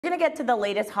We're going to get to the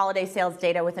latest holiday sales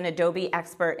data with an Adobe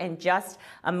expert in just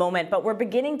a moment, but we're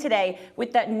beginning today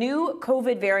with that new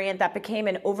COVID variant that became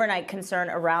an overnight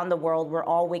concern around the world. We're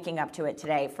all waking up to it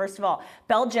today. First of all,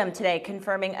 Belgium today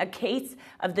confirming a case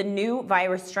of the new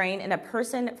virus strain in a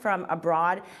person from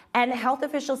abroad, and health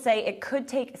officials say it could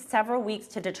take several weeks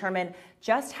to determine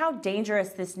just how dangerous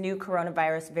this new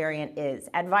coronavirus variant is.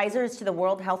 Advisors to the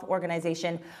World Health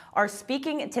Organization are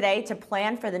speaking today to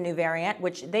plan for the new variant,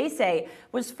 which they say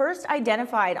was first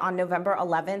identified on November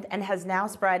 11th and has now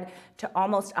spread to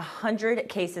almost 100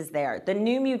 cases there. The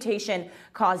new mutation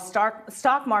caused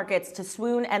stock markets to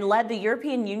swoon and led the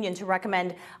European Union to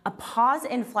recommend a pause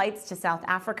in flights to South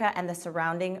Africa and the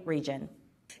surrounding region.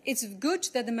 It's good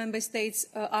that the member states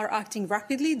are acting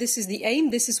rapidly. This is the aim.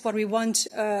 This is what we want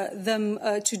them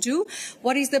to do.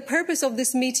 What is the purpose of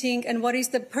this meeting and what is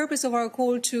the purpose of our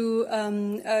call to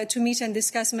meet and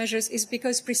discuss measures is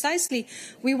because precisely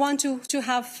we want to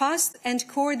have fast and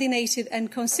coordinated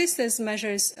and consistent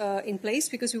measures in place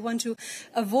because we want to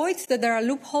avoid that there are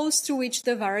loopholes through which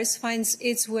the virus finds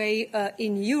its way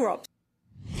in Europe.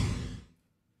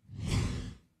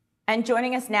 And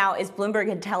joining us now is Bloomberg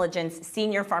Intelligence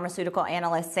senior pharmaceutical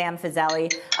analyst Sam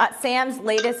Fazeli. Sam's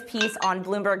latest piece on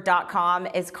Bloomberg.com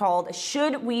is called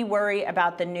 "Should We Worry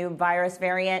About the New Virus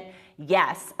Variant?"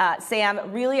 Yes.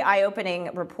 Sam, really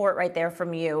eye-opening report right there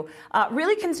from you.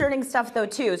 Really concerning stuff, though,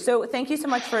 too. So thank you so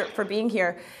much for being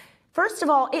here. First of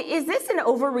all, is this an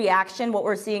overreaction, what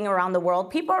we're seeing around the world?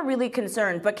 People are really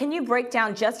concerned, but can you break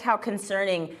down just how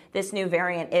concerning this new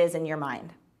variant is in your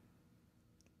mind?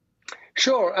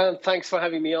 Sure, and thanks for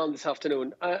having me on this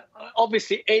afternoon.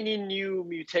 Obviously, any new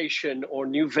mutation or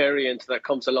new variant that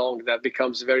comes along that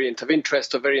becomes a variant of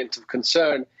interest or variant of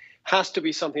concern has to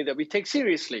be something that we take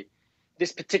seriously.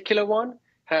 This particular one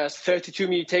has 32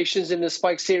 mutations in the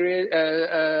spike sequence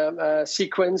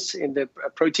in the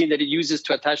protein that it uses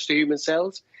to attach to human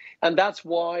cells. And that's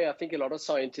why I think a lot of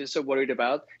scientists are worried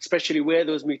about, especially where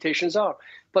those mutations are.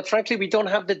 But frankly, we don't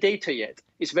have the data yet.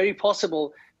 It's very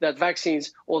possible that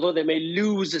vaccines, although they may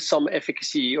lose some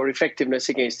efficacy or effectiveness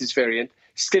against this variant,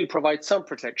 still provide some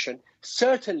protection,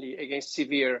 certainly against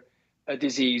severe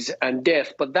disease and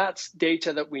death. But that's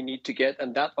data that we need to get,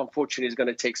 and that, unfortunately, is going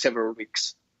to take several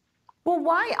weeks. Well,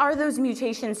 why are those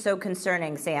mutations so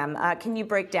concerning, Sam? Can you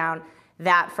break down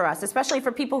that for us, especially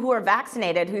for people who are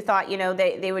vaccinated, who thought,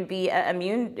 they would be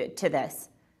immune to this?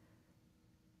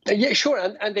 Yeah, sure.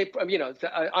 And they,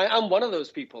 I'm one of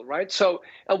those people, right? So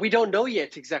we don't know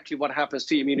yet exactly what happens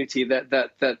to immunity that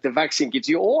the vaccine gives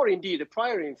you, or indeed a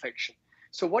prior infection.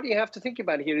 So what you have to think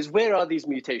about here is, where are these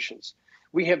mutations?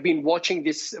 We have been watching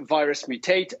this virus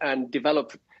mutate and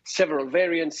develop several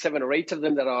variants, 7 or 8 of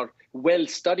them that are well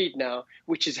studied now,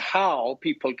 which is how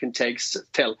people can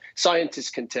tell,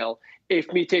 scientists can tell,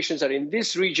 if mutations are in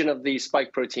this region of the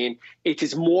spike protein, it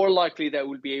is more likely that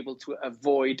we'll be able to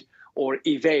avoid or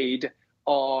evade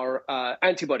our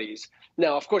antibodies.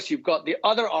 Now, of course, you've got the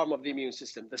other arm of the immune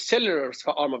system, the cellular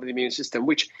arm of the immune system,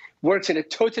 which works in a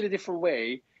totally different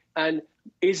way and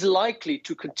is likely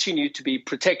to continue to be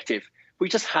protective. We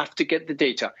just have to get the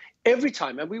data. Every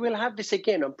time, and we will have this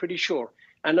again, I'm pretty sure,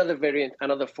 another variant,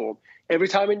 another form. Every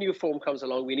time a new form comes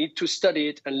along, we need to study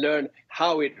it and learn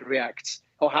how it reacts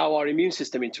or how our immune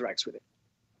system interacts with it.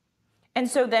 And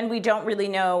so then we don't really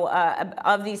know,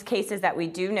 of these cases that we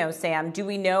do know, Sam, do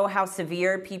we know how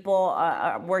severe people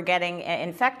were getting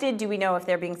infected? Do we know if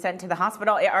they're being sent to the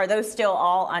hospital? Are those still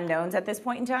all unknowns at this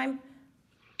point in time?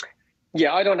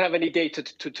 Yeah, I don't have any data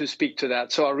to speak to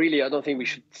that. So I don't think we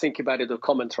should think about it or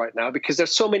comment right now, because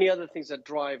there's so many other things that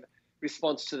drive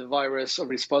response to the virus, or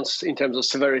response in terms of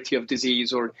severity of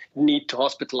disease or need to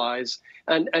hospitalize.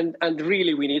 And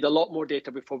really, we need a lot more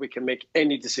data before we can make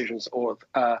any decisions or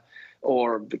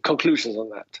conclusions on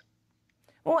that.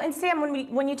 Well, and Sam,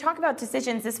 when you talk about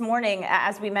decisions this morning,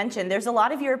 as we mentioned, there's a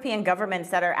lot of European governments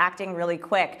that are acting really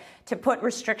quick to put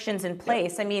restrictions in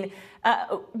place. I mean,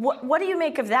 what do you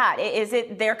make of that? Is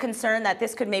it their concern that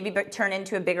this could maybe turn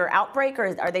into a bigger outbreak,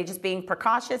 or are they just being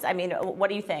precautious? I mean,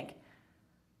 what do you think?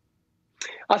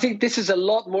 I think this is a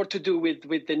lot more to do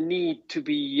with the need to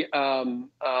be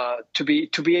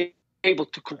able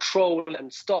to control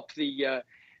and stop the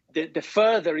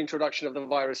further introduction of the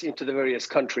virus into the various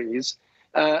countries.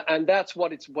 And that's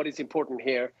what is important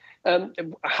here.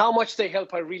 How much they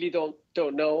help, I really don't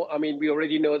know. I mean, we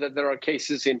already know that there are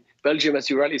cases in Belgium, as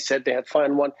you rightly said, they had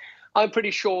found one. I'm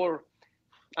pretty sure,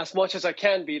 as much as I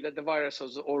can be, that the virus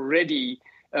was already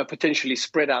potentially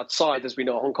spread outside, as we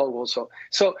know, Hong Kong also.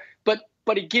 So,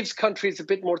 but it gives countries a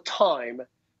bit more time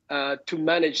to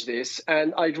manage this.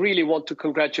 And I really want to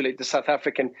congratulate the South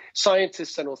African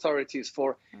scientists and authorities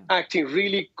for acting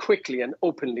really quickly and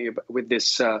openly with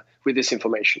this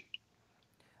information.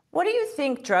 What do you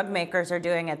think drug makers are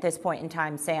doing at this point in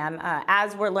time, Sam,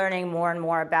 as we're learning more and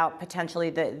more about potentially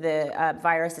the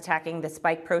virus attacking the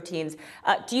spike proteins?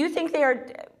 Do you think they are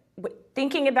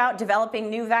thinking about developing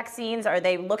new vaccines? Are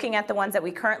they looking at the ones that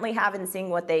we currently have and seeing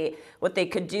what they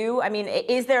could do? I mean,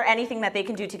 is there anything that they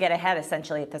can do to get ahead,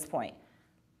 essentially, at this point?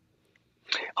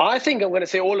 I think I'm going to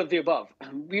say all of the above.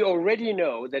 We already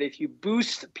know that if you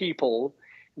boost people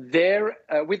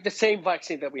with the same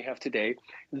vaccine that we have today,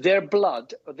 their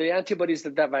blood, the antibodies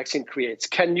that vaccine creates,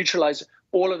 can neutralize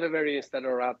all of the variants that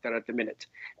are out there at the minute.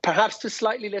 Perhaps to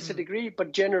slightly lesser degree,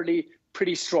 but generally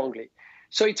pretty strongly.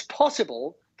 So it's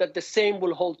possible that the same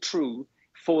will hold true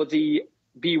for the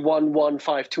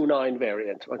B11529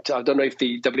 variant. I don't know if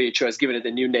the WHO has given it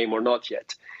a new name or not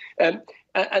yet. And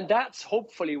that's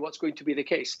hopefully what's going to be the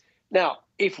case. Now,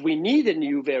 if we need a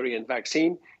new variant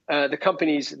vaccine, the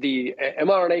companies, the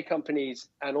mRNA companies,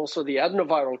 and also the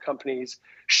adenoviral companies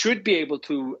should be able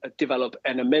to develop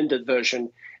an amended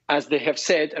version, as they have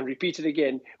said and repeated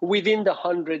again, within the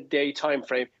 100-day time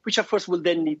frame, which of course will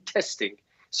then need testing.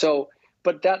 So,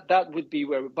 but that would be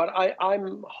where. But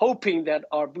I'm hoping that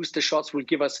our booster shots will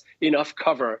give us enough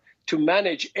cover to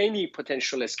manage any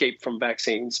potential escape from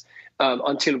vaccines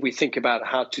until we think about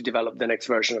how to develop the next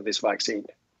version of this vaccine.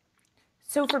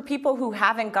 So for people who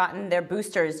haven't gotten their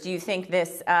boosters, do you think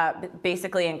this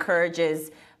basically encourages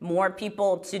more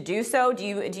people to do so? Do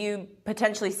you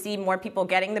potentially see more people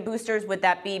getting the boosters? Would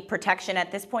that be protection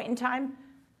at this point in time?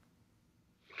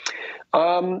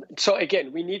 So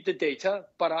again, we need the data,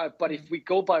 but if we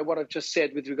go by what I've just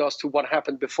said with regards to what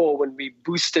happened before when we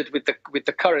boosted with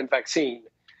the current vaccine,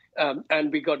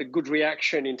 and we got a good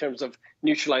reaction in terms of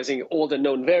neutralizing all the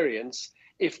known variants.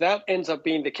 If that ends up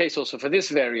being the case also for this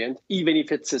variant, even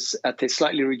if it's at a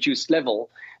slightly reduced level,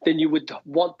 then you would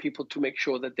want people to make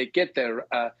sure that they get their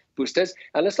boosters.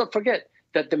 And let's not forget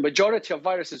that the majority of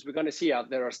viruses we're going to see out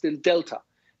there are still Delta.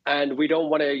 And we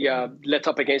don't want to let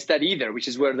up against that either, which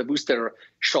is where the booster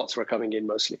shots were coming in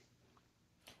mostly.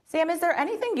 Sam, is there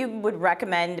anything you would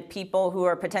recommend people who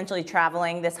are potentially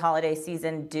traveling this holiday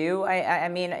season do? I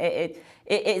mean,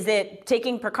 is it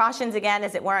taking precautions again?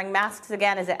 Is it wearing masks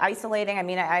again? Is it isolating? I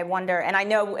mean, I wonder, and I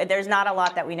know there's not a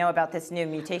lot that we know about this new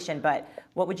mutation, but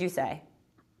what would you say?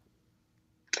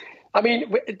 I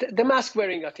mean, the mask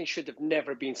wearing, I think, should have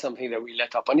never been something that we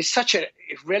let up on. It's such a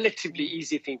relatively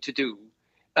easy thing to do.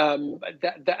 And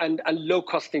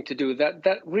low-cost thing to do,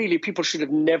 that really people should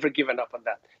have never given up on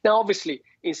that. Now, obviously,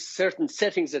 in certain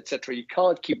settings, etc., you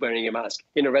can't keep wearing a mask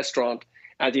in a restaurant,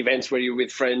 at events where you're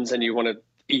with friends and you want to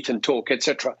eat and talk,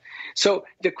 etc. So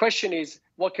the question is,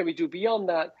 what can we do beyond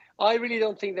that? I really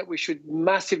don't think that we should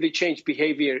massively change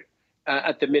behavior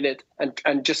at the minute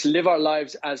and just live our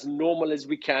lives as normal as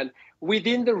we can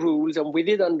within the rules and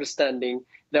within understanding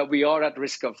that we are at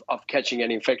risk of catching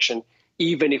an infection.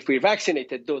 Even if we're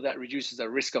vaccinated, though that reduces our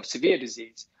risk of severe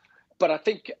disease. But I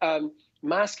think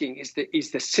masking is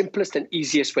the simplest and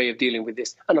easiest way of dealing with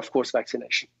this. And of course,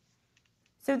 vaccination.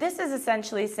 So this is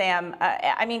essentially, Sam,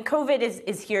 I mean, COVID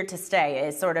is here to stay,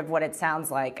 is sort of what it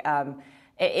sounds like.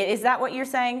 Is that what you're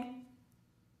saying?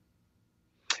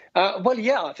 Well,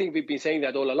 yeah, I think we've been saying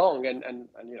that all along. And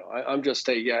you know, I'm just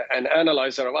an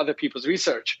analyzer of other people's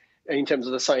research. In terms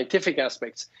of the scientific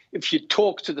aspects, if you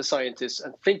talk to the scientists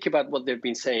and think about what they've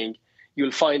been saying,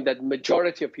 you'll find that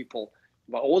majority of people,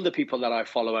 well, all the people that I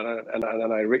follow and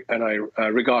I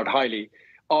regard highly,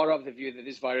 are of the view that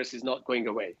this virus is not going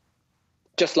away,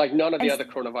 just like none of the other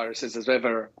coronaviruses has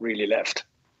ever really left.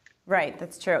 Right,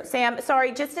 that's true. Sam,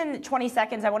 sorry, just in 20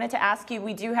 seconds, I wanted to ask you,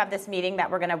 we do have this meeting that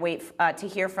we're going to wait to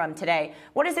hear from today.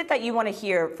 What is it that you want to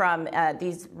hear from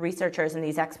these researchers and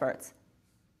these experts?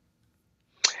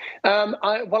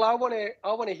 I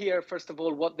want to hear, first of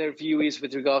all, what their view is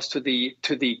with regards to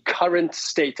the current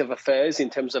state of affairs in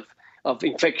terms of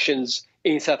infections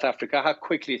in South Africa, how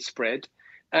quickly it spread,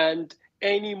 and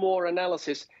any more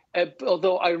analysis.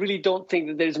 Although I really don't think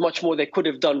that there's much more they could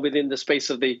have done within the space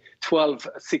of the 12,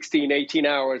 16, 18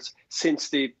 hours since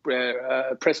the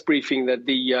press briefing that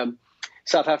the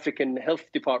South African Health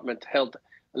Department held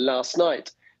last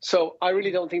night. So I really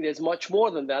don't think there's much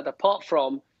more than that, apart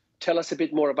from tell us a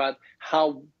bit more about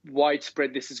how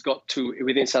widespread this has got to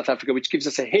within South Africa, which gives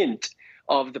us a hint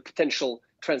of the potential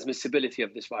transmissibility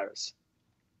of this virus.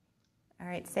 All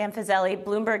right, Sam Fazeli,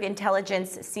 Bloomberg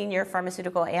Intelligence Senior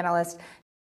Pharmaceutical Analyst.